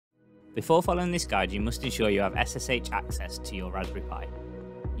Before following this guide, you must ensure you have SSH access to your Raspberry Pi.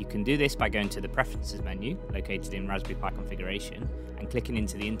 You can do this by going to the Preferences menu, located in Raspberry Pi Configuration, and clicking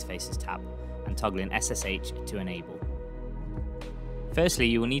into the Interfaces tab, and toggling SSH to enable. Firstly,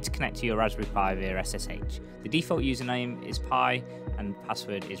 you will need to connect to your Raspberry Pi via SSH. The default username is Pi and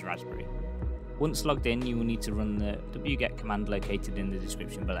password is Raspberry. Once logged in, you will need to run the wget command located in the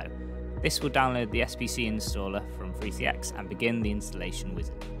description below. This will download the SBC installer from 3CX and begin the installation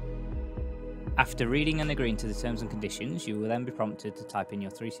wizard. After reading and agreeing to the terms and conditions, you will then be prompted to type in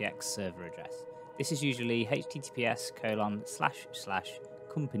your 3CX server address. This is usually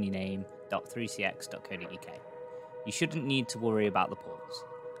https://companyname.3cx.co.uk. You shouldn't need to worry about the ports.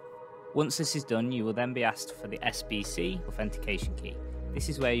 Once this is done, you will then be asked for the SBC authentication key. This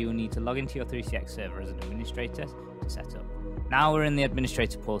is where you will need to log into your 3CX server as an administrator to set up. Now we're in the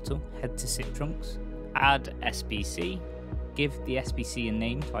administrator portal, head to SIP trunks, add SBC, give the SBC a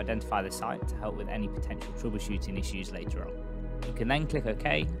name to identify the site to help with any potential troubleshooting issues later on. You can then click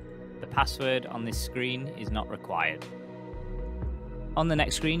OK. The password on this screen is not required. On the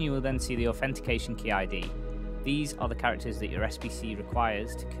next screen, you will then see the authentication key ID. These are the characters that your SBC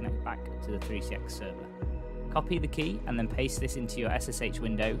requires to connect back to the 3CX server. Copy the key and then paste this into your SSH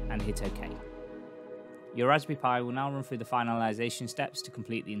window and hit OK. Your Raspberry Pi will now run through the finalization steps to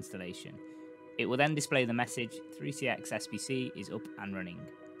complete the installation. It will then display the message 3CX SBC is up and running.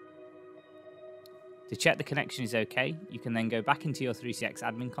 To check the connection is OK, you can then go back into your 3CX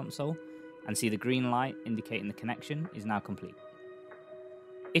admin console and see the green light indicating the connection is now complete.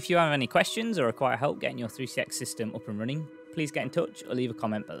 If you have any questions or require help getting your 3CX system up and running, please get in touch or leave a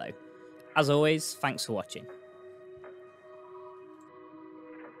comment below. As always, thanks for watching.